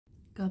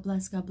God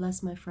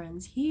bless, my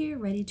friends. Here,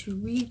 ready to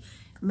read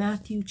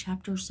Matthew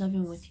chapter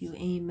 7 with you.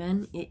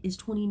 Amen. It is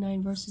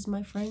 29 verses,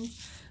 my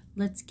friends.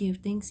 Let's give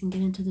thanks and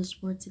get into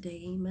this word today.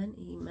 Amen.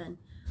 Amen.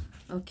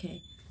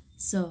 Okay,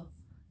 so,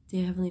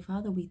 dear Heavenly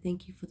Father, we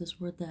thank you for this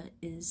word that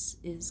is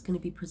going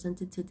to be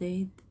presented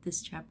today.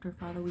 This chapter,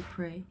 Father, we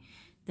pray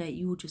that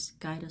you will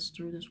just guide us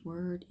through this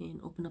word and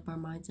open up our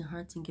minds and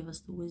hearts and give us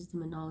the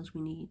wisdom and knowledge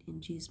we need.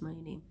 In Jesus' mighty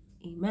name.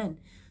 Amen.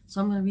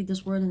 So I'm going to read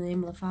this word in the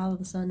name of the Father,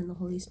 the Son, and the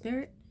Holy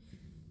Spirit.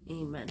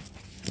 Amen.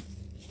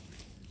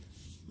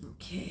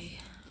 Okay.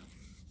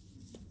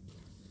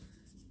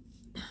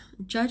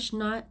 Judge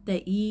not,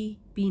 that ye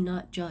be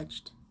not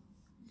judged.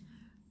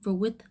 For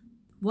with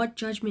what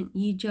judgment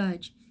ye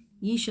judge,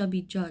 ye shall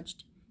be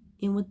judged,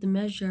 and with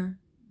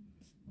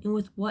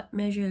what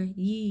measure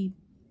ye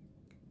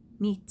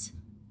mete,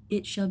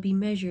 it shall be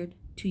measured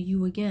to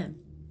you again.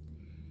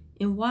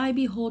 And why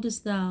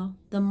beholdest thou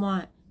the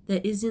mote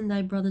that is in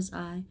thy brother's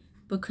eye,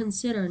 but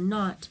consider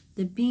not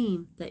the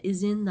beam that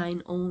is in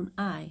thine own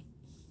eye?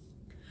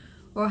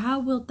 Or how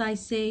wilt thou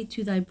say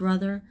to thy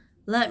brother,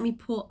 let me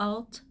pull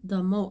out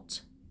the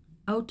mote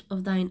out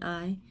of thine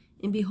eye,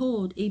 and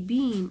behold, a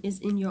beam is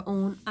in your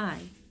own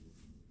eye?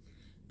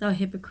 Thou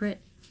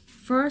hypocrite,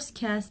 first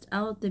cast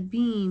out the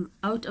beam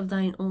out of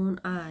thine own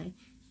eye,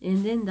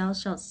 and then thou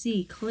shalt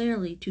see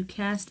clearly to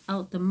cast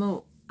out the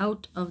mote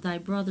out of thy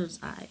brother's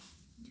eye.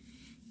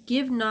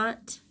 Give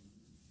not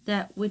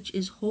that which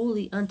is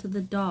holy unto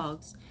the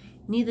dogs,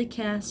 neither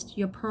cast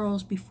your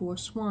pearls before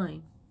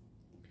swine,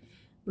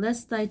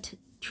 lest thou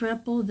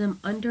trample them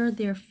under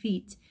their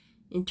feet,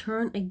 and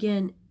turn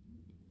again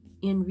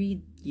and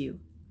read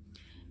you.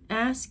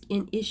 Ask,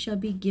 and it shall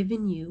be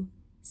given you.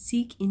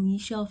 Seek, and ye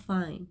shall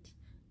find.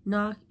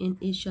 Knock, and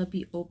it shall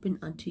be opened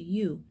unto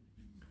you.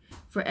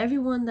 For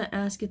everyone that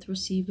asketh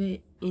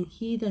receiveth, and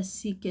he that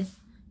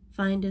seeketh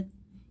findeth,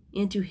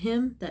 and to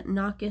him that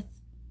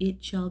knocketh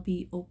it shall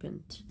be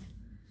opened.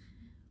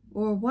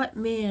 Or what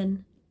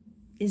man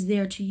is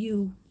there to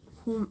you,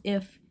 whom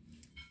if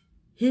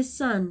his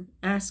son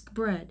ask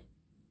bread,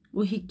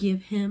 will he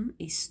give him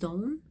a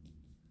stone?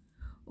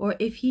 Or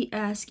if he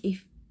ask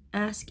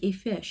a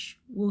fish,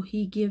 will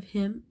he give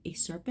him a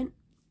serpent?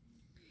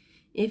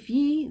 If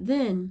ye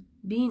then,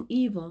 being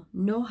evil,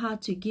 know how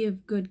to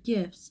give good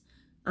gifts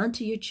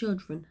unto your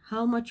children,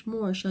 how much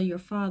more shall your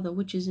Father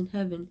which is in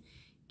heaven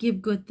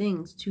give good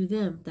things to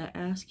them that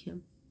ask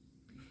him?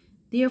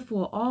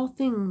 Therefore all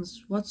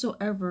things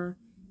whatsoever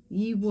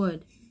ye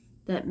would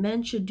that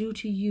men should do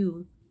to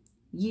you,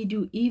 ye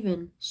do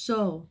even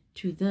so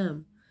to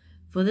them.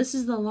 For this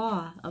is the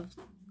law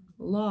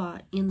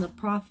in the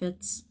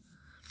prophets.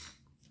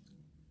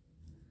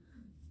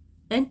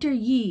 Enter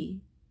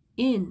ye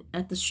in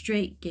at the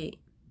strait gate.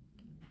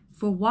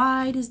 For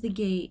wide is the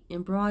gate,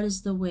 and broad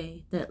is the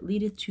way that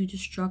leadeth to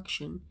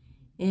destruction,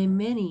 and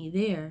many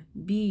there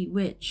be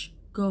which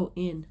go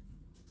in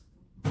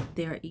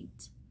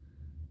thereat.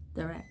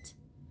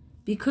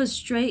 Because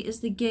strait is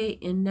the gate,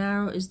 and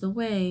narrow is the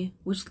way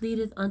which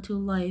leadeth unto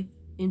life,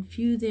 and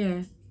few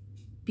there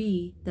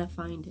be that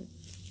find it.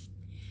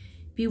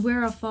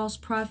 Beware of false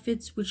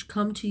prophets, which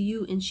come to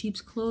you in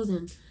sheep's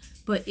clothing,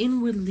 but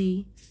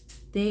inwardly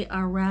they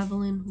are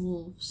ravening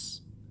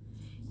wolves.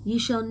 Ye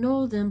shall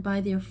know them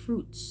by their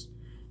fruits.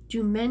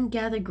 Do men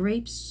gather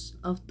grapes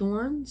of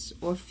thorns,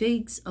 or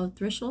figs of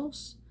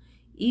thistles?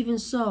 Even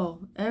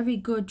so, every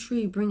good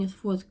tree bringeth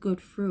forth good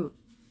fruit,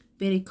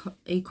 but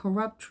a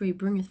corrupt tree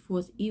bringeth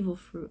forth evil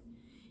fruit.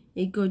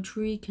 A good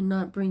tree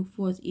cannot bring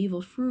forth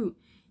evil fruit,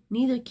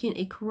 neither can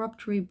a corrupt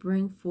tree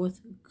bring forth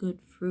good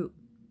fruit.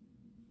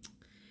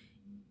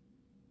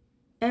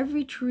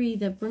 Every tree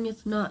that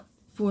bringeth not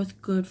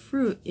forth good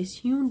fruit is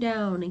hewn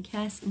down and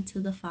cast into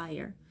the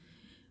fire.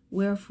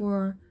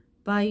 Wherefore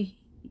by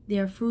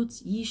their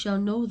fruits ye shall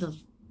know them.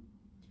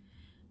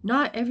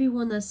 Not every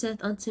one that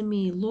saith unto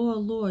me, Lord,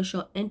 Lord,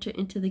 shall enter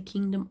into the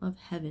kingdom of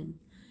heaven,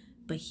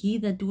 but he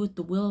that doeth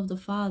the will of the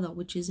Father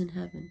which is in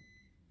heaven.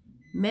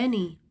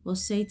 Many will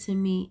say to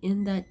me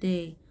in that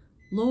day,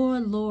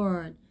 Lord,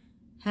 Lord,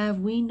 have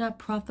we not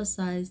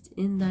prophesied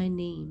in thy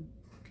name?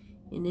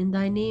 And in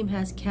thy name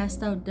hast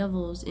cast out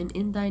devils, and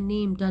in thy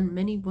name done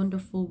many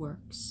wonderful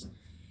works.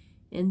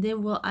 And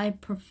then will I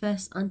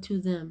profess unto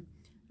them,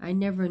 I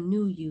never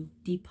knew you.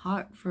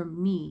 Depart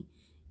from me,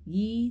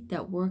 ye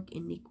that work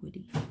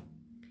iniquity.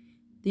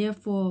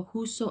 Therefore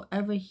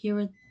whosoever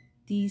heareth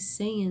these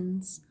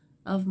sayings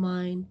of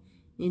mine,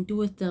 and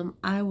doeth them,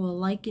 I will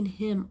liken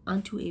him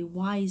unto a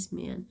wise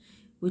man,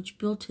 which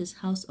built his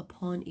house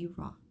upon a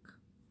rock.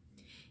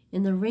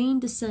 And the rain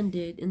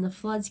descended, and the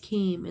floods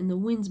came, and the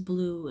winds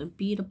blew, and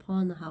beat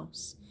upon the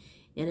house,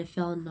 and it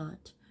fell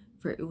not,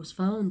 for it was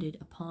founded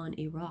upon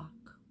a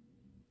rock.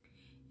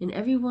 And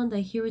every one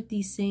that heareth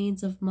these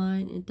sayings of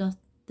mine, and doth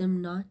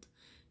them not,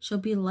 shall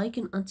be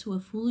likened unto a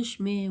foolish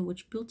man,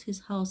 which built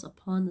his house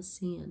upon the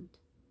sand.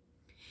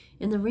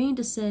 And the rain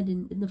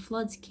descended, and the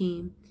floods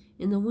came,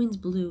 and the winds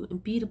blew,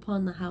 and beat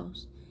upon the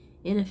house,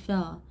 and it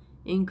fell,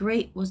 and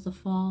great was the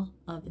fall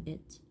of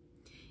it.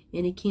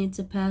 And it came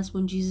to pass,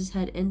 when Jesus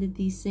had ended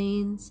these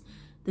sayings,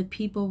 The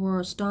people were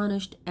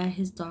astonished at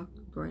his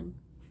doctrine,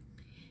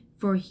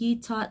 for he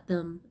taught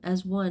them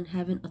as one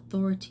having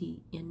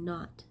authority and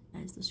not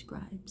as the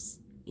scribes.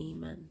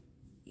 Amen.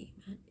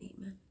 Amen.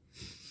 Amen.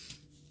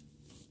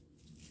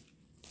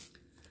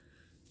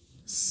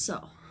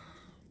 So,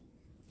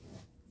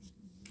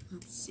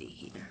 let's see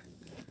here.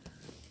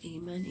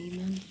 Amen.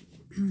 Amen.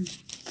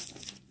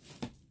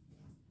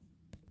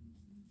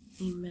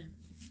 Amen.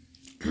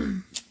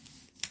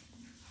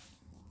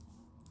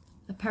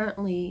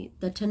 Apparently,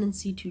 the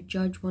tendency to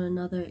judge one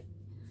another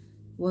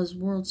was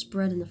world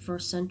spread in the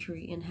first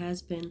century and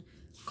has been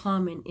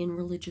common in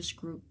religious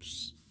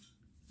groups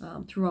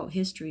throughout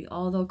history.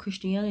 Although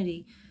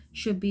Christianity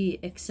should be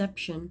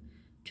exception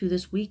to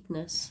this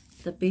weakness,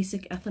 the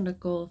basic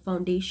ethical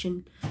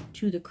foundation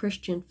to the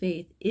Christian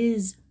faith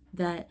is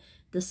that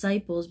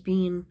disciples,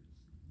 being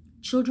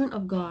children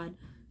of God,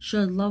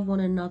 should love one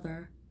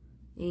another.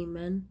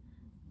 Amen.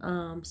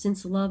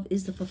 Since love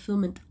is the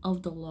fulfillment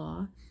of the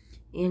law,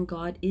 and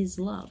God is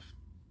love.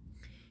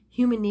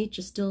 Human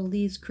nature still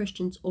leaves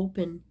Christians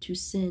open to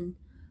sin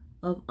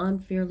of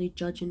unfairly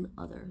judging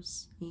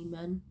others.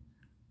 Amen.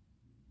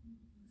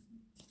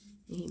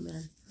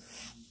 Amen.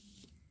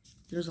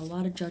 There's a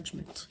lot of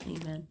judgment.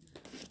 Amen.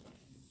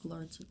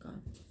 Glory to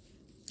God.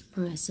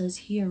 And it says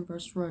here in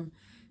verse 1,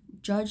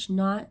 judge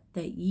not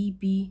that ye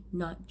be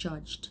not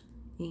judged.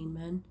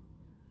 Amen.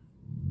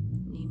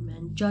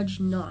 Amen. Judge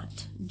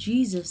not.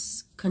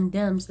 Jesus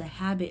condemns the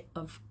habit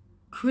of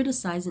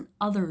criticizing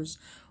others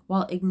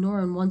while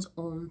ignoring one's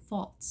own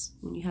faults.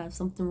 When you have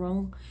something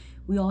wrong,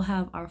 we all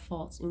have our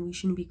faults, and we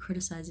shouldn't be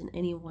criticizing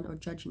anyone or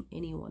judging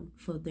anyone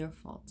for their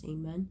faults.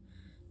 Amen.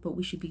 But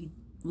we should be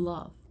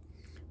love.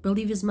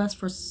 Believers must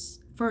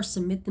first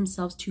submit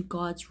themselves to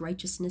God's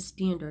righteousness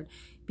standard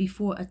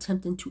before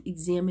attempting to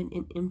examine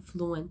and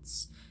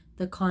influence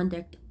the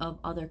conduct of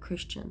other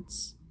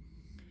Christians.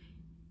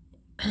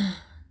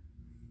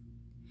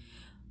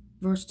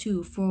 Verse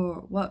 2,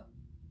 for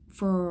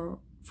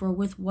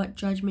with what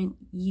judgment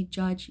ye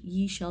judge,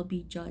 ye shall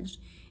be judged,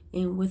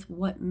 and with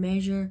what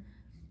measure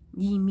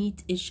ye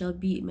mete, it shall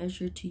be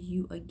measured to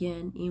you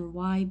again. And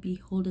why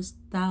beholdest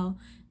thou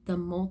the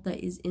mote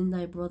that is in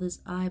thy brother's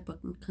eye,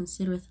 but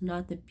considereth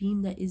not the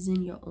beam that is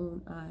in your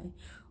own eye?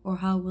 Or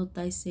how wilt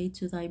thou say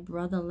to thy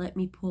brother, let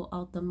me pull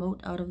out the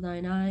mote out of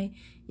thine eye,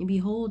 and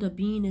behold, a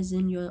beam is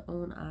in your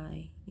own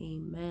eye?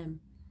 Amen.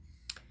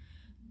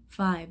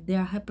 5.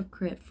 Thou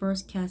hypocrite,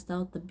 first cast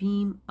out the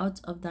beam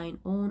out of thine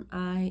own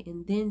eye,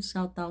 and then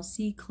shalt thou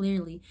see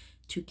clearly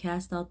to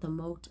cast out the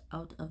mote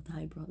out of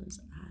thy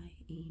brother's eye.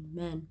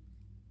 Amen.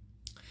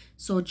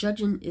 So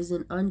judging is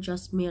an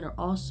unjust manner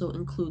also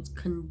includes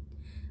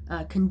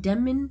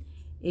condemning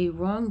a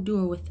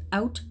wrongdoer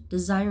without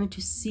desiring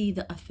to see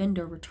the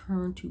offender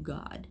return to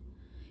God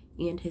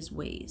and his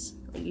ways.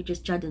 You're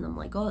just judging them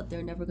like, oh,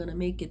 they're never going to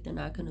make it, they're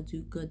not going to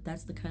do good.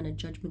 That's the kind of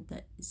judgment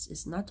that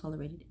is not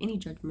tolerated. Any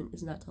judgment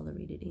is not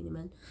tolerated.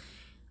 Amen.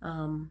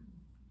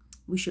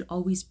 We should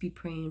always be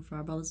praying for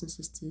our brothers and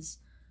sisters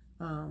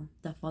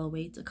that fall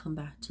away to come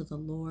back to the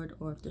Lord,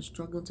 or if they're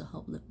struggling, to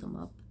help lift them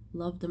up,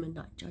 love them, and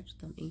not judge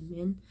them.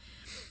 Amen.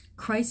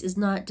 Christ is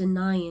not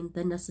denying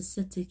the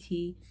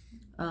necessity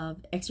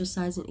of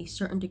exercising a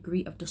certain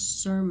degree of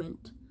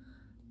discernment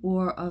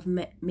or of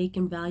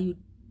making value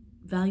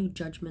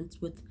judgments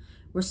with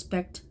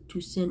respect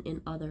to sin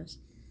in others.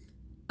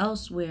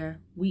 Elsewhere,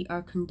 we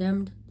are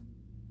commanded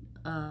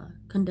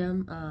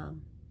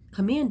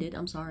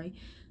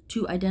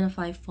to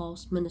identify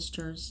false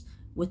ministers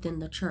within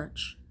the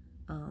church,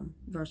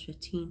 verse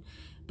 15,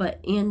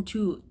 and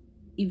to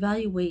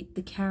evaluate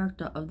the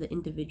character of the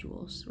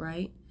individuals,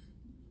 right?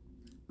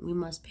 We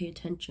must pay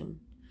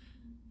attention.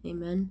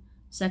 Amen.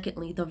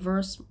 Secondly, the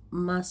verse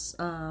must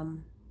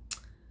not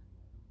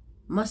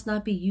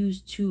be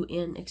used to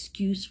an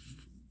excuse,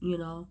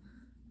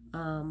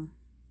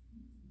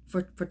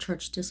 for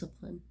church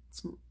discipline.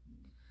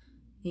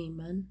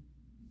 Amen.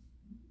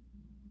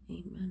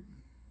 Amen.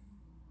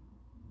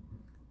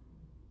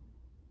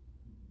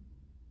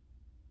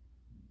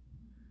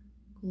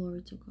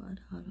 Glory to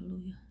God.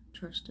 Hallelujah.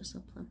 Church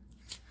discipline.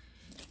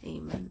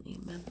 Amen.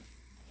 Amen.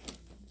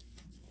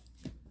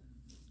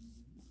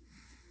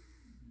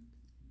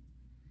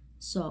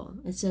 So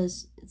it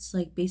says, it's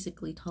like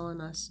basically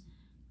telling us,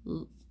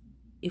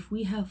 if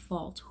we have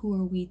faults, who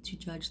are we to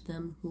judge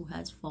them who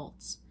has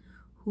faults?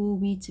 Who are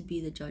we to be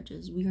the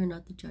judges? We are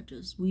not the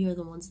judges. We are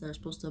the ones that are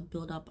supposed to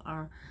build up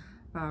our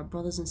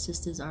brothers and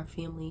sisters, our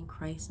family in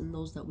Christ, and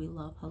those that we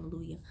love.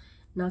 Hallelujah.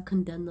 Not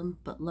condemn them,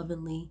 but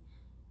lovingly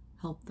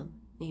help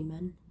them.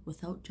 Amen.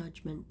 Without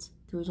judgment.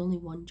 There is only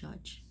one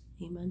judge.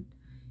 Amen.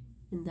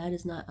 And that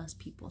is not us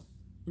people.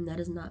 And that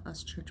is not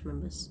us church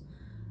members.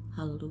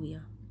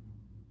 Hallelujah.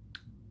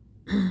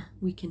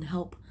 We can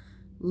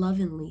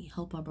lovingly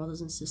help our brothers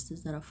and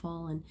sisters that are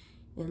fallen,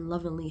 and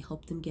lovingly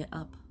help them get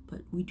up.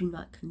 But we do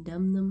not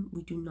condemn them.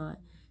 We do not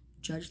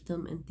judge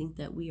them and think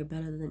that we are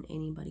better than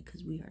anybody,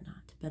 because we are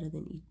not better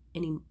than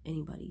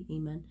anybody.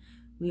 Amen.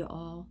 We are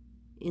all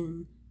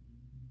in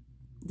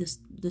this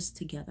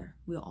together.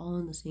 We are all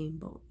in the same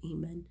boat.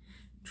 Amen.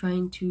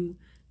 trying to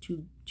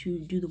do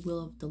the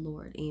will of the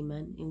Lord.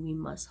 Amen. And we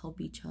must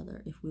help each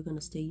other if we're going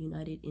to stay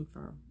united and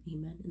firm.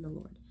 Amen. In the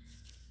Lord.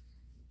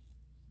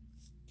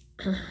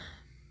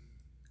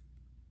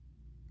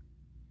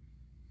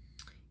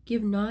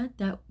 Give not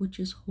that which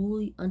is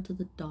holy unto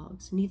the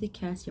dogs, neither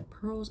cast your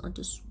pearls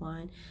unto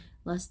swine,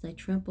 lest they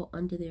trample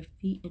under their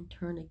feet and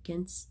turn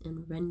against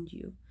and rend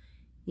you.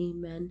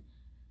 Amen.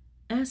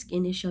 Ask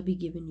and it shall be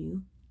given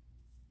you.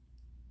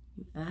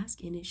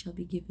 Ask and it shall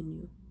be given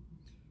you.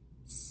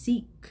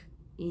 Seek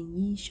and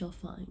ye shall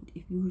find.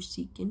 If you are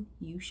seeking,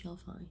 you shall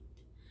find.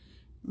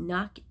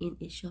 Knock and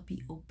it shall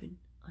be open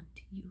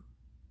unto you.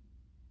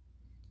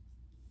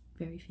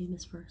 Very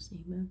famous verse.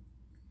 Amen.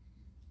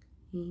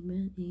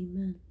 Amen.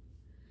 Amen.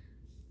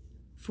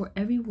 For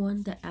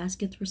everyone that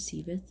asketh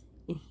receiveth,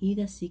 and he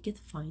that seeketh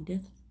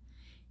findeth,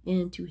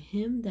 and to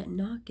him that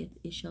knocketh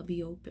it shall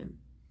be open.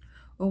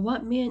 Or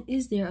what man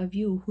is there of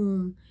you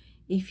whom,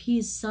 if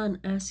his son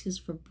asks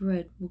for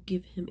bread, will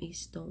give him a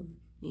stone?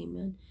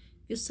 Amen.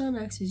 If your son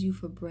asks you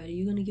for bread, are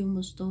you going to give him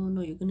a stone?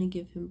 No, you're going to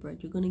give him bread.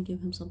 You're going to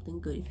give him something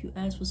good. If you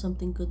ask for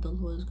something good, the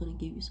Lord is going to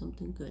give you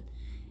something good.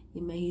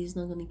 Amen. He's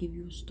not going to give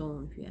you a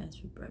stone if you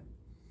ask for bread.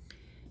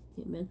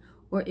 Amen.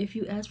 Or if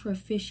you ask for a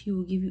fish, he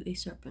will give you a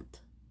serpent.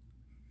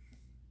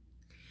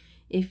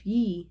 If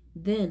ye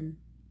then,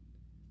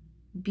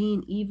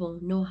 being evil,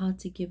 know how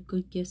to give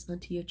good gifts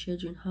unto your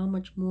children, how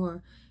much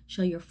more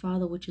shall your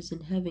Father which is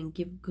in heaven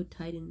give good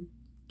tidings,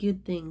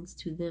 good things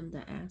to them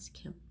that ask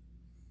him.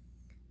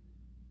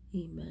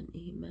 Amen.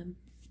 Amen.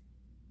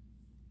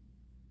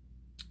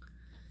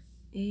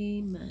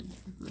 Amen.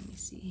 Let me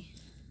see.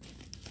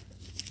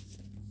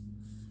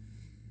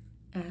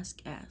 Ask,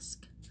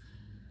 ask.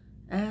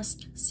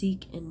 Ask,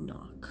 seek, and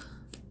knock.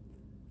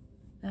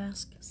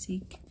 Ask,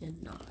 seek,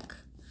 and knock.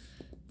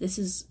 This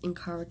is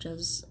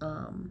encourages,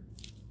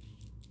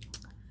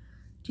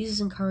 Jesus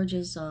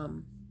encourages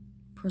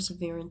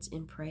perseverance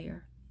in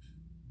prayer.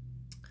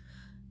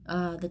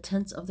 The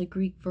tense of the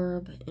Greek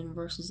verb in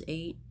verses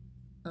 8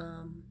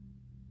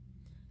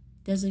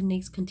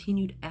 designates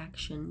continued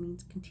action,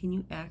 means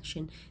continued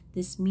action.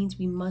 This means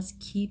we must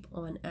keep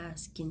on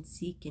asking,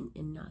 seeking,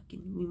 and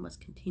knocking. We must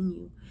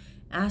continue.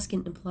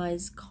 Asking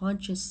implies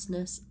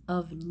consciousness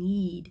of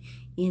need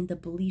and the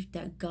belief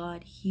that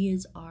God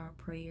hears our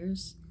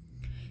prayers.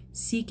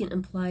 Seeking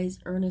implies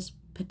earnest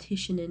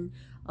petitioning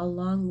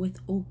along with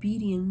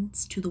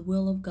obedience to the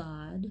will of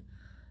God.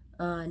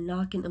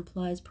 Knocking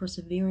implies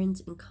perseverance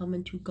in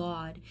coming to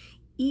God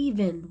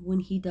even when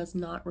he does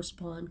not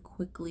respond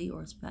quickly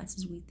or as fast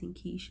as we think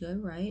he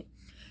should, right?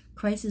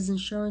 Christ's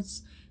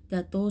assurance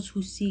that those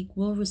who seek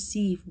will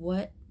receive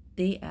what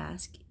they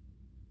ask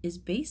is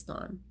based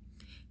on.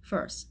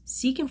 First,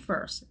 seeking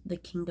first the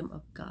kingdom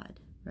of God,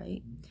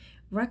 right?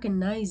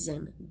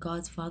 Recognizing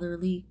God's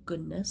fatherly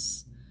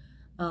goodness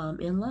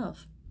and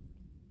love.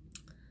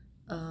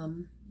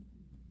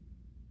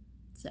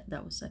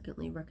 That was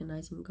secondly,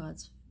 recognizing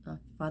God's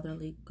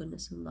fatherly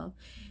goodness and love.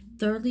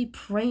 Thirdly,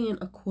 praying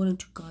according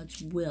to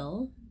God's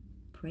will.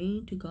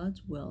 Praying to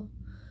God's will.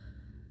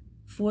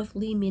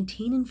 Fourthly,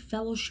 maintaining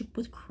fellowship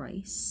with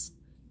Christ.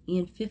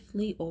 And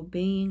fifthly,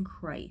 obeying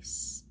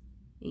Christ.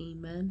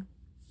 Amen.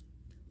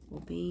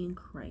 Obeying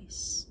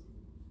Christ.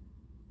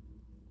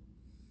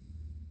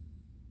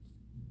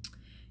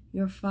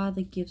 Your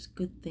Father gives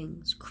good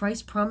things.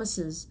 Christ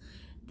promises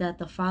that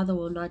the Father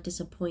will not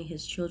disappoint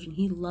his children.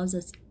 He loves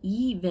us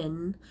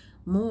even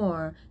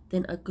more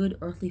than a good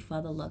earthly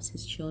father loves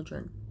his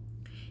children.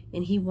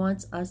 And he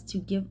wants us to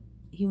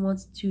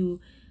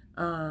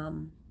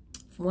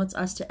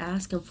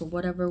ask him for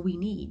whatever we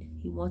need.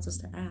 He wants us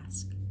to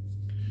ask.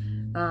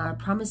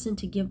 Promising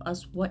to give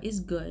us what is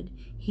good,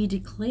 he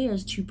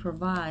declares to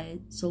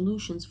provide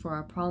solutions for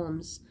our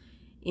problems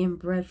and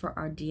bread for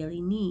our daily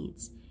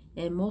needs.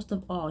 And most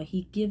of all,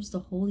 he gives the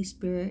Holy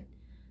Spirit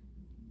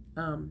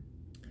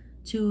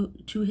to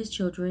his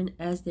children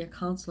as their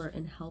counselor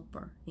and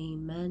helper.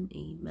 Amen.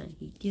 Amen.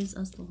 He gives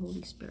us the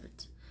Holy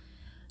Spirit.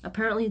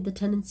 Apparently, the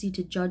tendency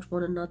to judge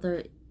one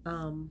another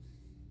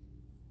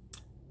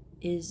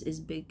is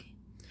big.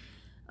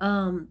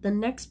 The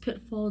next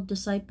pitfall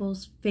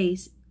disciples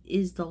face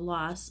is the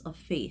loss of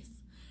faith.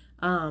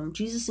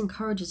 Jesus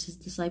encourages his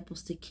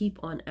disciples to keep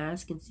on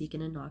asking,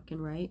 seeking, and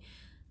knocking, right?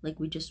 Like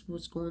we just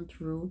was going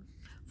through.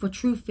 For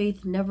true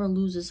faith never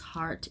loses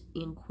heart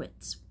and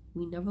quits.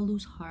 We never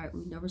lose heart.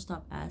 We never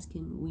stop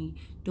asking. We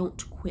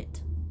don't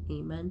quit.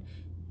 Amen.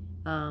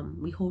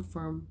 We hold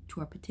firm to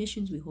our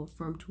petitions. We hold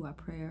firm to our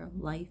prayer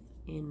life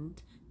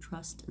and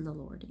trust in the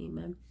Lord.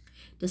 Amen.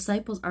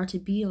 Disciples are to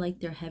be like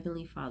their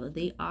heavenly Father.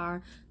 They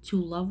are to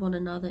love one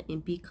another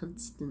and be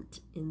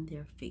constant in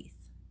their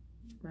faith.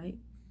 Right?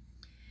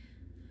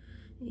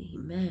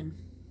 Amen.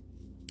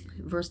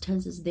 Verse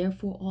 10 says,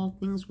 therefore all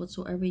things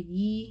whatsoever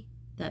ye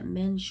that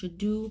men should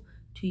do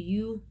to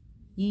you,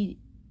 ye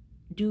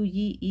do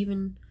ye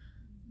even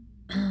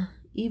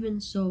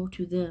so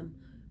to them,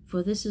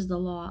 for this is the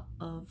law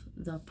of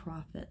the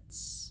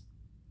prophets.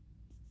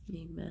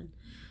 Amen.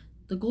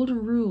 The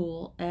golden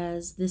rule,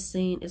 as this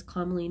saying is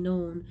commonly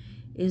known,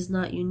 is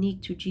not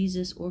unique to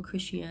Jesus or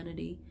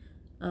Christianity,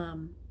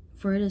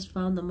 for it is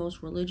found the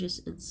most religious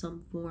in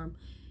some form.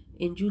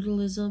 In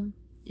Judaism,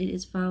 it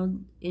is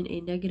found in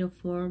a negative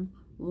form.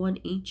 One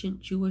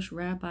ancient Jewish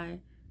rabbi,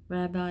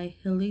 Rabbi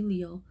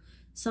Hillel,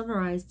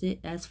 summarized it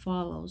as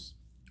follows: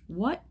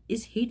 "What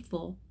is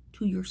hateful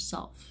to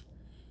yourself,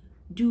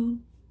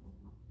 do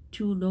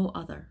to no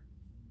other.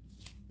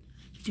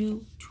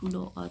 Do to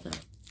no other."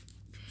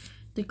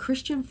 The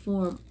Christian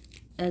form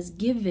as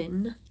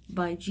given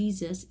by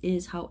Jesus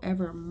is,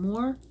 however,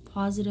 more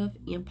positive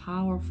and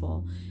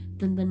powerful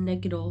than the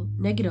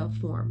negative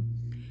form,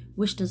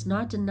 which does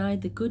not deny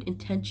the good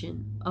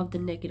intention of the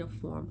negative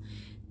form.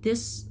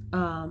 This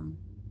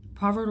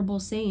proverbial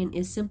saying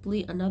is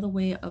simply another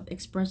way of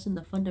expressing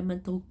the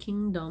fundamental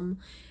kingdom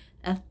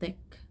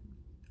ethic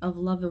of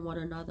loving one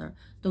another.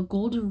 The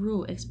golden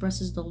rule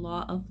expresses the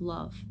law of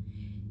love,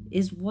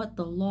 is what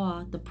the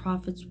law, the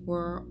prophets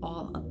were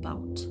all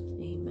about.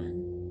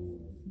 Amen.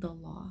 The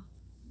law.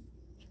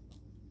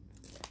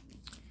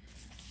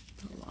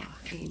 The law.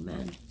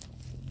 Amen.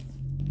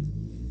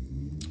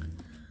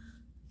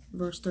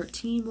 Verse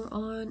 13, we're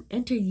on.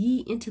 "Enter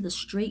ye into the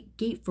strait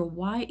gate, for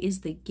wide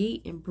is the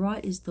gate, and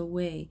broad is the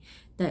way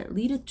that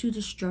leadeth to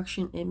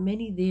destruction, and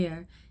many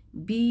there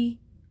be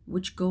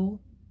which go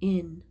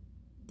in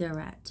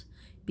thereat.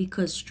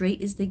 Because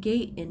strait is the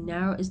gate, and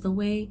narrow is the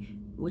way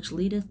which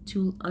leadeth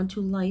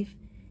unto life,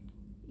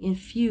 and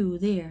few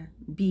there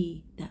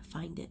be that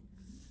find it."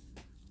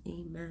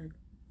 Amen.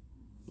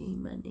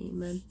 Amen.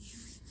 Amen.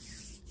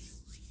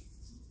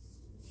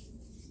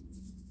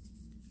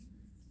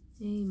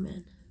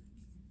 Amen.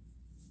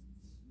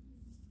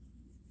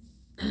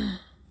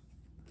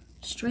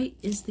 Strait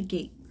is the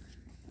gate.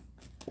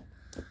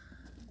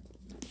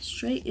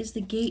 Strait is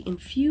the gate,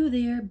 and few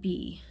there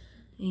be.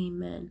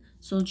 Amen.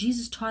 So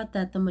Jesus taught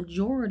that the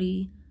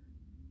majority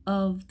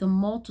of the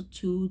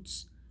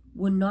multitudes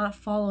would not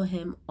follow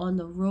him on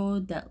the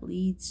road that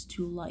leads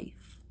to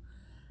life.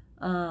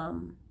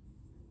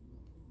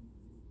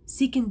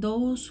 Seeking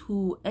those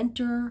who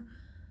enter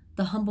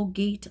the humble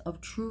gate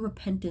of true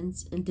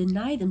repentance and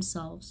deny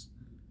themselves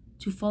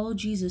to follow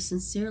Jesus,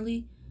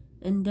 sincerely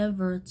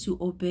endeavor to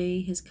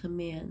obey his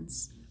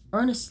commands,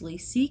 earnestly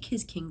seek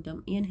his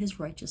kingdom and his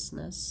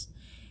righteousness,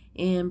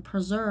 and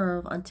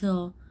preserve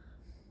until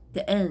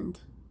the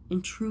end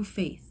in true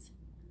faith,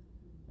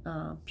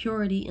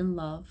 purity, and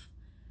love,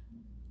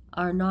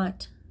 are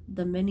not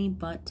the many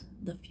but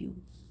the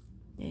few.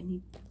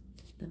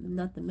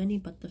 Not the many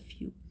but the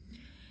few.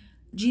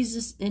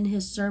 Jesus, in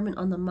his Sermon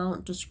on the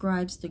Mount,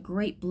 describes the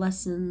great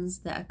blessings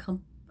that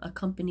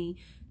accompany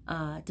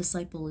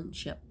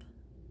discipleship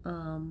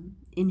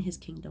in his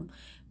kingdom,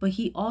 but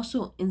he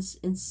also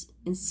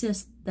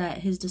insists that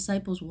his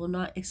disciples will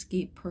not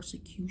escape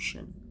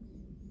persecution.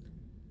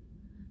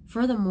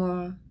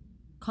 Furthermore,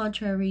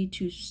 contrary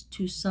to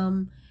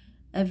some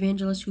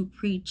evangelists who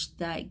preach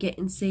that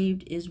getting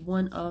saved is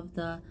one of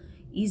the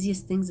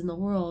easiest things in the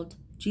world,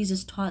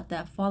 Jesus taught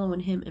that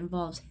following him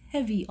involves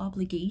heavy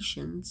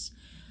obligations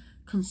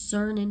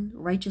concerning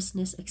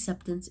righteousness,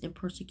 acceptance, and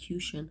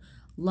persecution,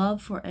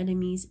 love for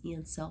enemies,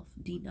 and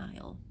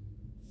self-denial.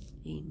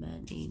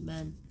 Amen.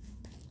 Amen.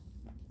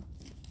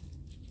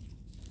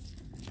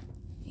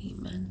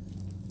 Amen.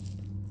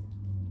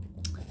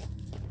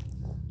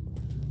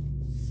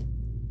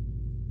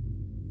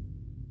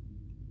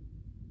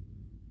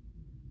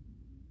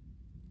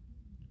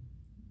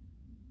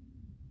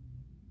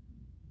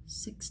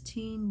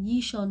 "16, ye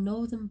shall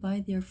know them by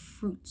their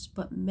fruits,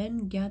 but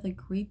men gather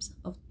grapes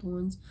of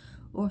thorns,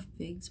 or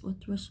figs or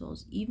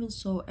thistles. Even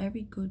so,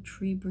 every good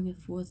tree bringeth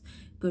forth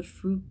good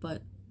fruit,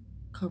 but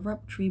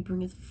corrupt tree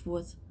bringeth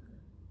forth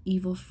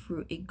evil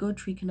fruit. A good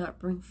tree cannot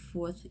bring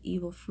forth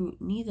evil fruit,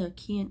 neither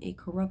can a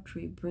corrupt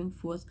tree bring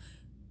forth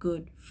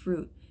good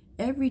fruit.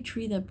 Every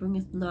tree that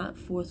bringeth not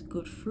forth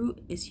good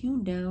fruit is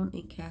hewn down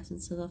and cast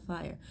into the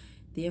fire.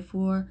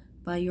 Therefore,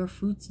 by your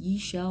fruits ye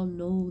shall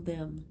know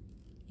them."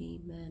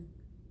 Amen.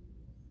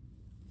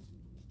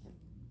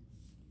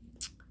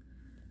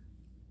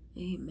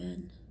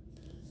 Amen.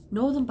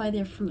 Know them by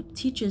their fruit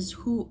teaches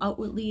who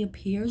outwardly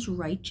appears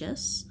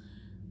righteous,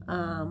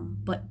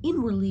 but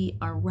inwardly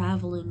are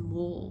ravening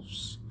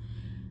wolves.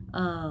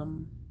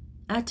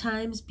 At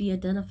times be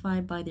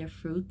identified by their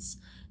fruits.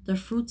 The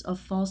fruits of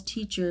false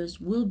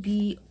teachers will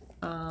be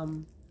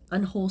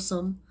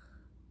unwholesome,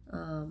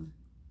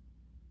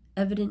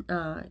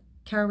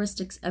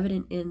 characteristics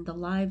evident in the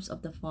lives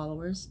of the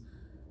followers,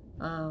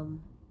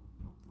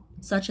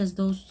 such as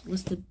those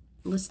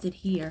listed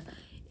here,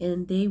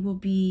 and they will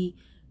be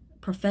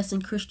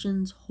professing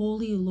Christians.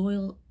 Holy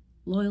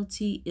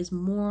loyalty is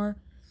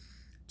more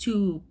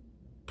to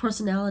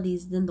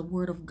personalities than the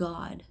Word of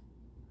God.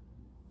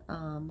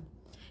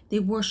 They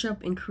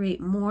worship and create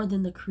more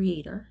than the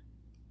Creator.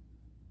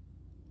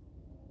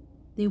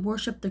 They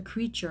worship the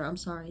creature.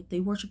 They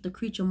worship the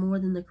creature more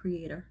than the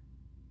Creator.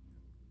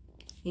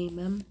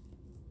 Amen.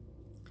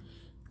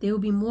 They will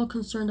be more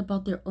concerned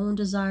about their own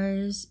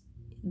desires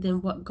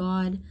than what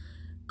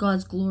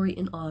God's glory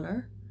and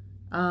honor.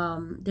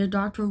 Their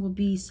doctrine will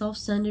be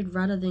self-centered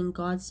rather than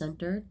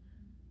God-centered.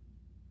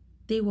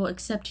 They will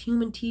accept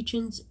human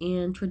teachings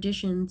and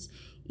traditions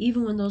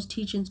even when those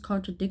teachings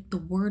contradict the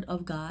Word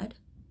of God.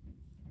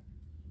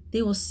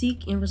 They will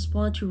seek and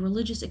respond to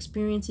religious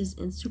experiences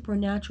and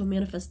supernatural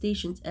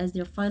manifestations as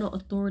their final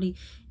authority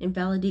in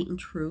validating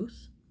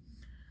truth,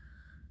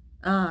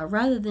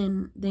 rather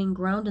than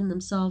grounding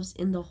themselves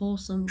in the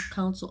wholesome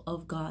counsel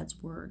of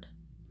God's Word.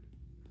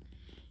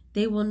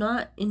 They will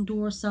not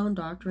endure sound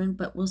doctrine,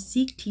 but will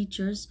seek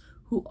teachers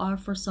who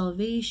offer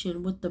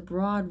salvation with the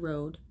broad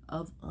road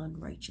of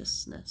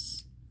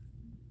unrighteousness.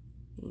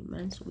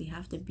 Amen. So we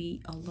have to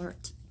be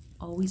alert,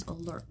 always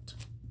alert.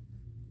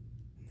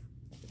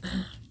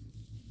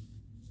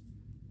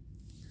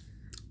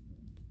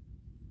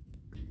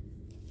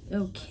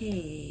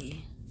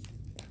 Okay.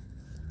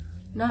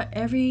 Not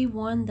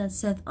everyone that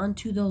saith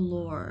unto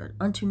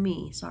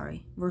me,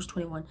 verse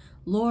 21,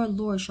 Lord,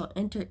 Lord, shall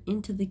enter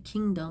into the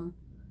kingdom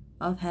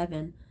of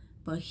heaven,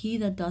 but he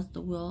that doth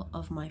the will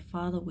of my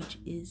Father which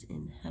is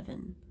in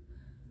heaven.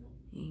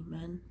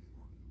 Amen.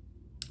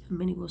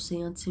 Many will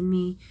say unto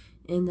me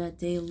in that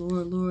day,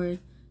 Lord, Lord,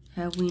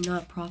 have we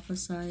not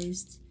prophesied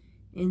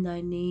in thy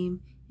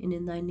name, and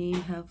in thy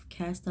name have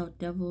cast out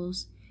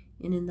devils,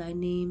 and in thy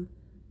name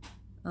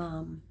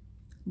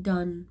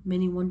done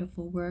many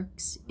wonderful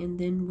works? And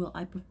then will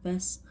I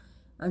profess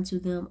unto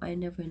them, I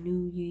never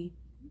knew ye,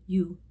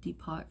 you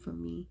depart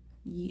from me,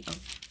 ye of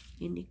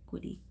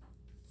iniquity.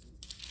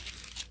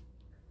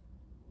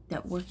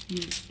 That work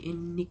you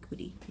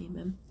iniquity.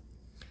 Amen.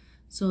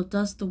 So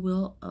does the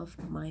will of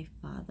my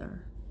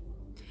Father.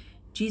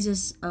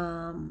 Jesus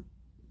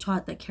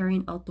taught that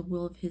carrying out the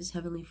will of his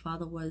heavenly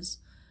Father was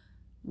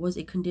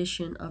a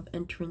condition of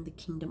entering the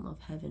kingdom of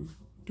heaven,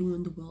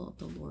 doing the will of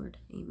the Lord.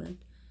 Amen.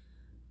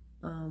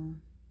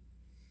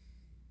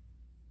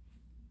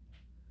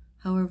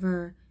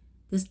 However,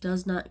 this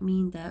does not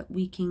mean that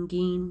we can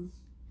gain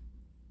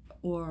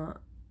or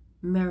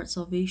merit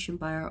salvation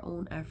by our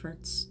own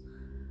efforts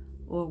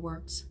or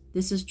works.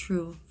 This is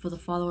true for the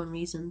following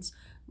reasons.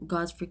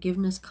 God's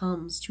forgiveness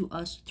comes to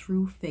us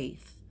through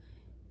faith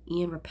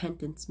and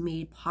repentance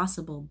made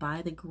possible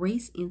by the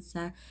grace and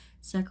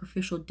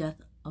sacrificial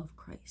death of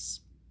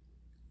Christ.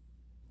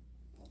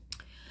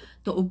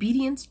 The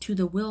obedience to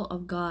the will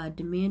of God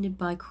demanded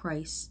by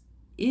Christ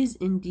is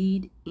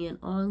indeed an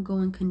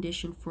ongoing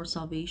condition for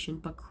salvation,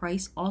 but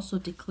Christ also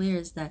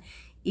declares that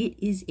it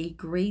is a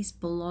grace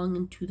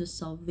belonging to the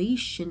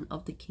salvation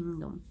of the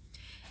kingdom.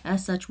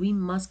 As such, we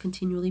must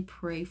continually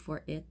pray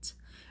for it,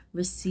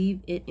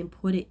 receive it, and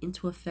put it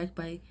into effect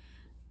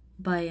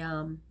by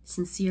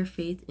sincere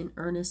faith and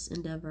earnest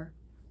endeavor.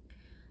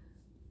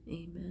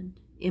 Amen.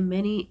 In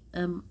many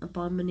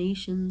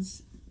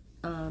abominations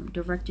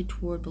directed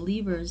toward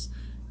believers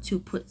to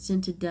put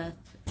sin to death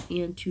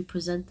and to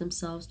present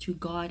themselves to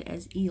God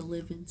as a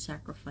living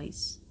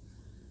sacrifice,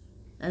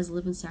 as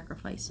living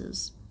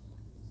sacrifices.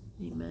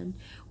 Amen.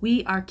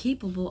 We are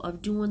capable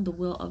of doing the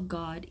will of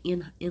God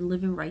in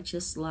living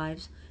righteous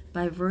lives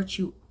by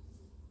virtue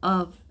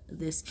of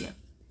this gift.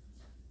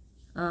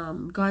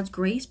 God's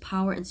grace,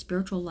 power, and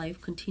spiritual life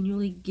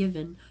continually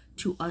given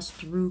to us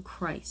through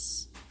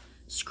Christ.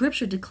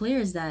 Scripture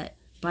declares that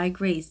by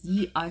grace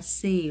ye are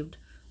saved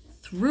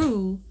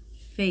through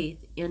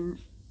faith, in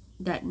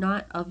that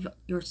not of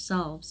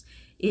yourselves.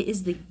 It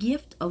is the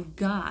gift of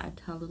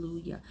God.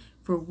 Hallelujah.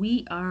 For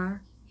we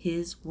are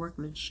his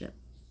workmanship.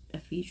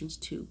 Ephesians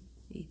 2,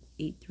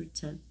 8 through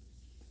 10.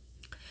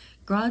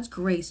 God's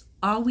grace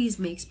always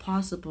makes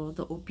possible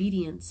the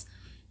obedience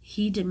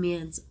he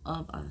demands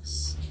of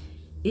us.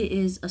 It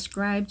is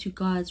ascribed to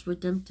God's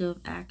redemptive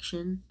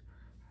action,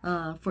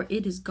 for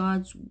it is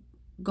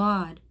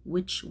God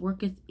which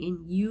worketh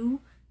in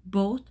you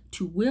both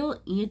to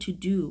will and to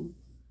do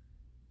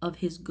of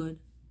his good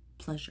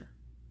pleasure.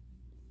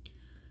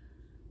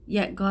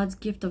 Yet God's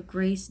gift of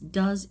grace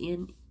is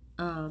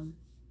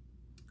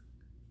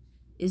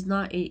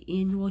not an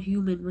annual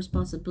human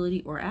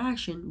responsibility or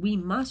action. We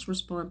must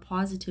respond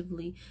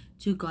positively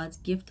to God's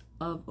gift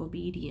of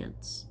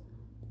obedience.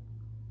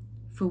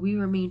 For we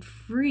remain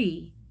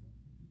free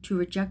to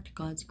reject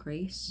God's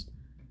grace,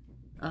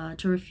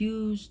 to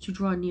refuse to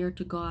draw near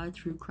to God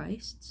through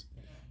Christ,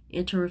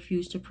 and to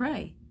refuse to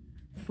pray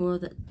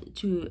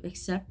to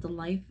accept the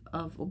life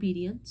of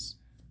obedience.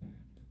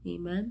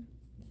 Amen.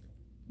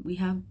 We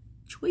have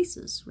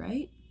choices,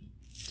 right?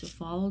 To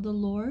follow the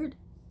Lord,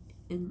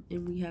 and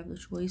we have the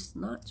choice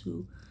not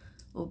to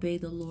obey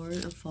the Lord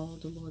and follow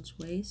the Lord's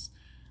ways.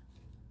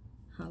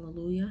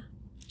 Hallelujah.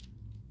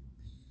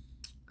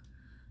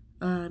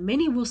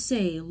 Many will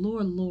say,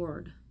 Lord,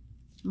 Lord.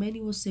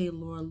 Many will say,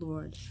 Lord,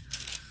 Lord.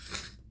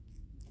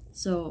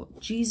 So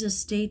Jesus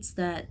states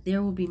that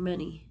there will be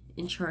many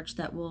in church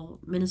that will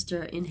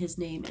minister in his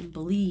name and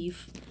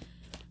believe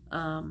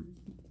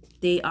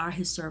they are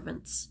his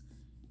servants.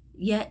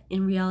 Yet,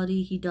 in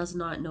reality, he does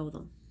not know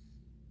them.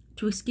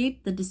 To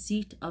escape the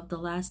deceit of the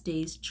last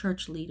days,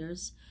 church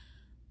leaders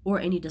or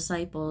any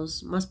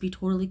disciples must be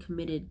totally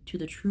committed to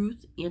the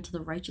truth and to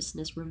the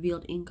righteousness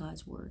revealed in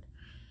God's word.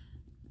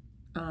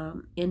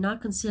 and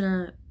not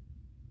consider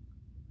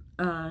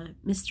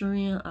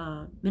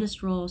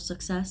ministerial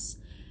success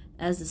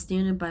as the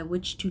standard by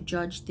which to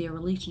judge their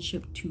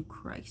relationship to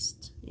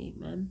Christ.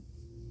 Amen.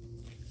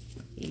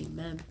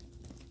 Amen.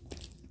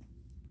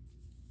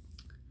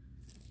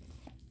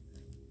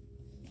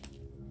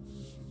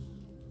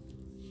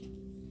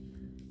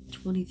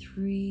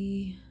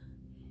 "23,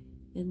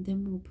 and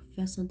then will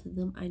profess unto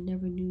them, I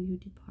never knew you,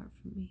 depart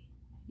from me,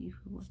 you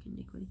who work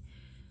iniquity."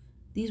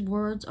 These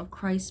words of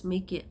Christ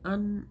make it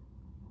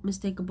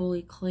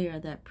unmistakably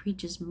clear that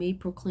preachers may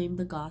proclaim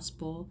the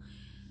gospel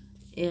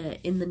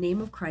in the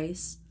name of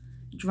Christ,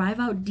 drive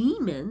out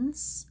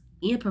demons,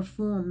 and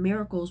perform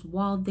miracles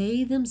while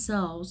they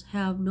themselves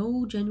have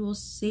no genuine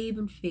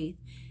saving faith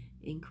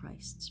in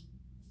Christ.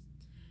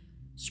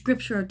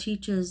 Scripture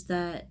teaches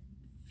that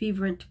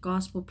fervent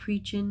gospel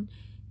preaching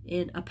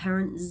and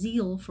apparent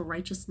zeal for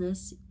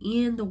righteousness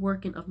and the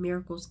working of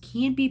miracles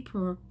can be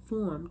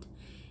performed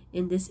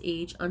in this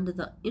age under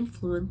the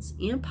influence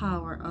and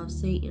power of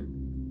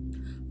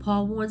Satan.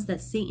 Paul warns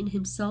that Satan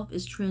himself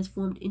is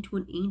transformed into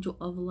an angel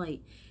of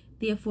light.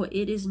 Therefore,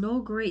 it is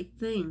no great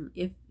thing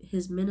if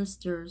his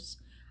ministers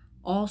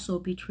also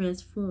be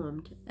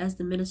transformed as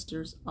the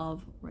ministers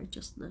of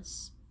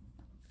righteousness.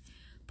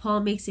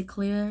 Paul makes it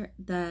clear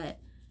that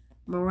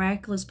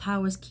miraculous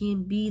powers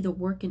can be the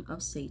working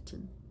of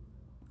Satan.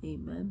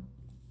 Amen.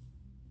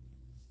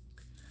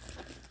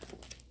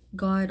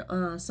 God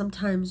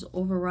sometimes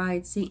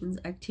overrides Satan's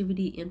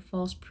activity in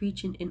false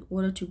preaching in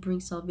order to bring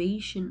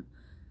salvation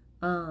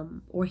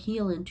or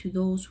healing to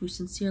those who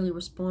sincerely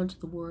respond to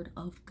the word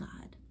of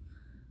God.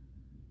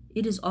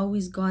 It is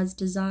always God's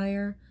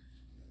desire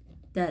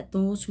that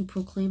those who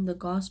proclaim the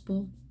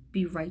gospel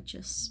be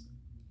righteous.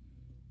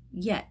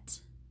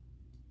 Yet,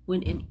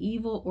 when an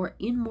evil or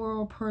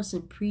immoral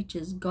person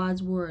preaches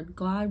God's word,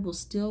 God will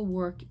still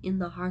work in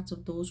the hearts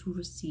of those who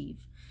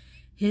receive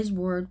his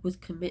word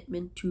with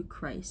commitment to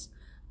Christ.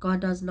 God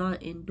does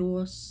not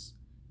endorse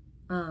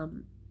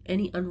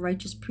any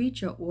unrighteous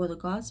preacher or the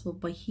gospel,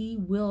 but he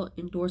will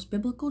endorse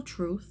biblical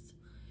truth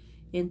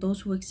in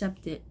those who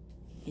accept it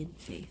in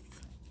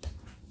faith.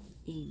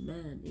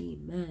 Amen.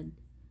 Amen.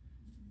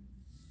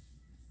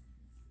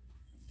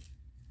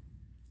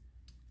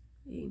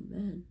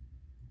 Amen.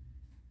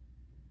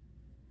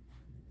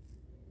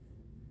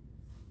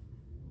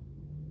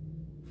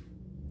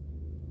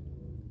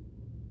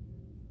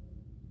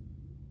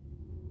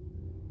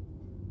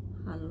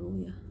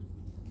 Hallelujah.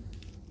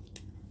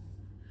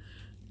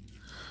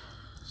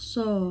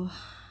 So,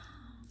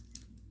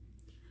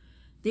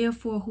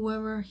 therefore,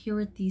 whoever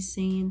heareth these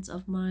sayings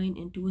of mine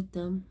and doeth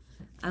them,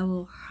 I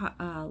will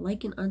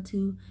liken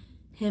unto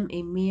him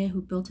a man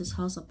who built his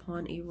house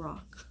upon a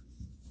rock.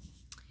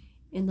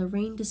 And the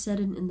rain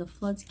descended, and the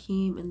floods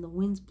came, and the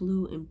winds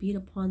blew and beat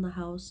upon the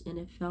house, and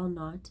it fell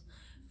not,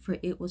 for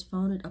it was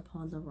founded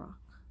upon the rock.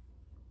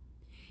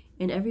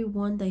 And every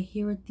one that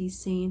heareth these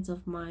sayings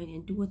of mine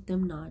and doeth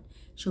them not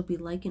shall be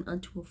likened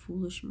unto a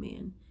foolish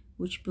man,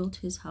 which built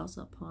his house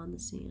upon the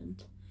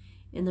sand.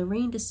 And the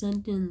rain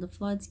descended, and the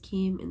floods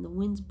came, and the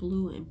winds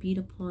blew and beat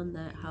upon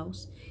that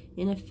house,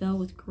 and it fell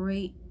with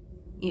great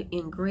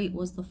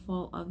was the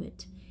fall of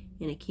it.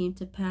 And it came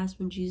to pass,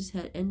 when Jesus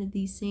had ended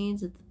these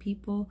sayings, that the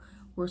people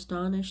were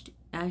astonished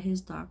at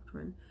his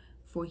doctrine,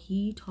 for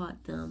he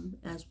taught them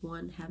as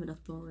one having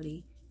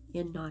authority,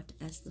 and not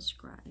as the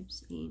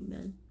scribes.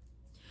 Amen.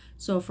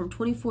 So from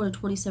 24 to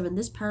 27,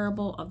 this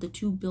parable of the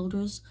two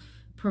builders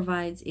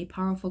provides a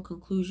powerful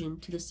conclusion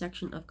to the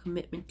section of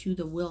commitment to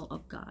the will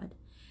of God,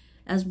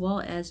 as well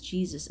as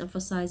Jesus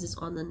emphasizes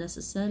on the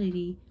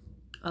necessity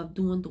of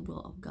doing the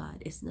will of God.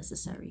 It's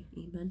necessary,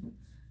 amen,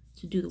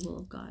 to do the will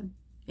of God.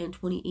 And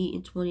 28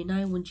 and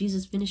 29, when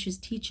Jesus finishes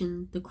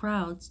teaching, the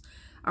crowds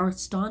are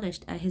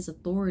astonished at his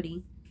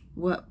authority,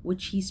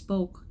 which he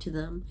spoke to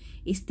them.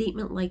 A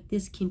statement like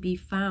this can be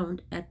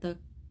found at the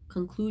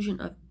conclusion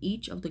of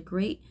each of the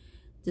great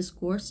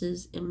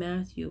discourses in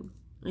Matthew.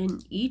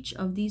 In each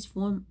of these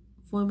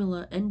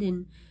formula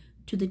ending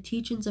to the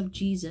teachings of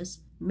Jesus,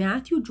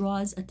 Matthew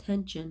draws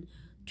attention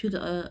to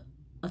the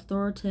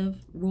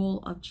authoritative role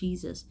of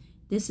Jesus.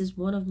 This is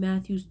one of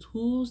Matthew's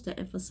tools that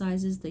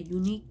emphasizes the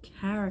unique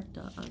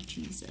character of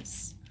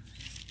Jesus.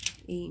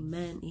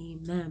 Amen.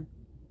 Amen.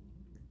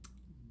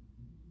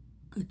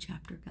 Good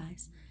chapter,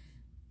 guys.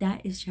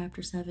 That is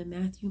chapter 7,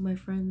 Matthew, my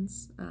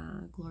friends.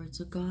 Glory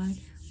to God.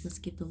 Let's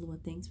give the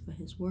Lord thanks for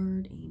his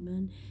word.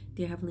 Amen.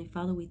 Dear Heavenly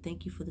Father, we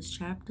thank you for this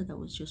chapter that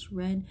was just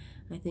read.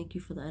 I thank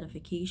you for the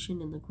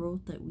edification and the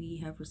growth that we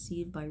have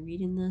received by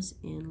reading this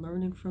and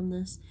learning from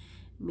this.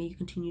 May you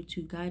continue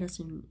to guide us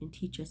and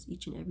teach us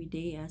each and every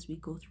day as we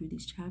go through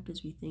these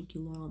chapters. We thank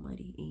you, Lord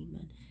Almighty.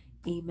 Amen.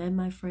 Amen,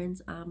 my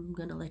friends. I'm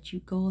going to let you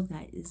go.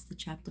 That is the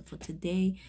chapter for today.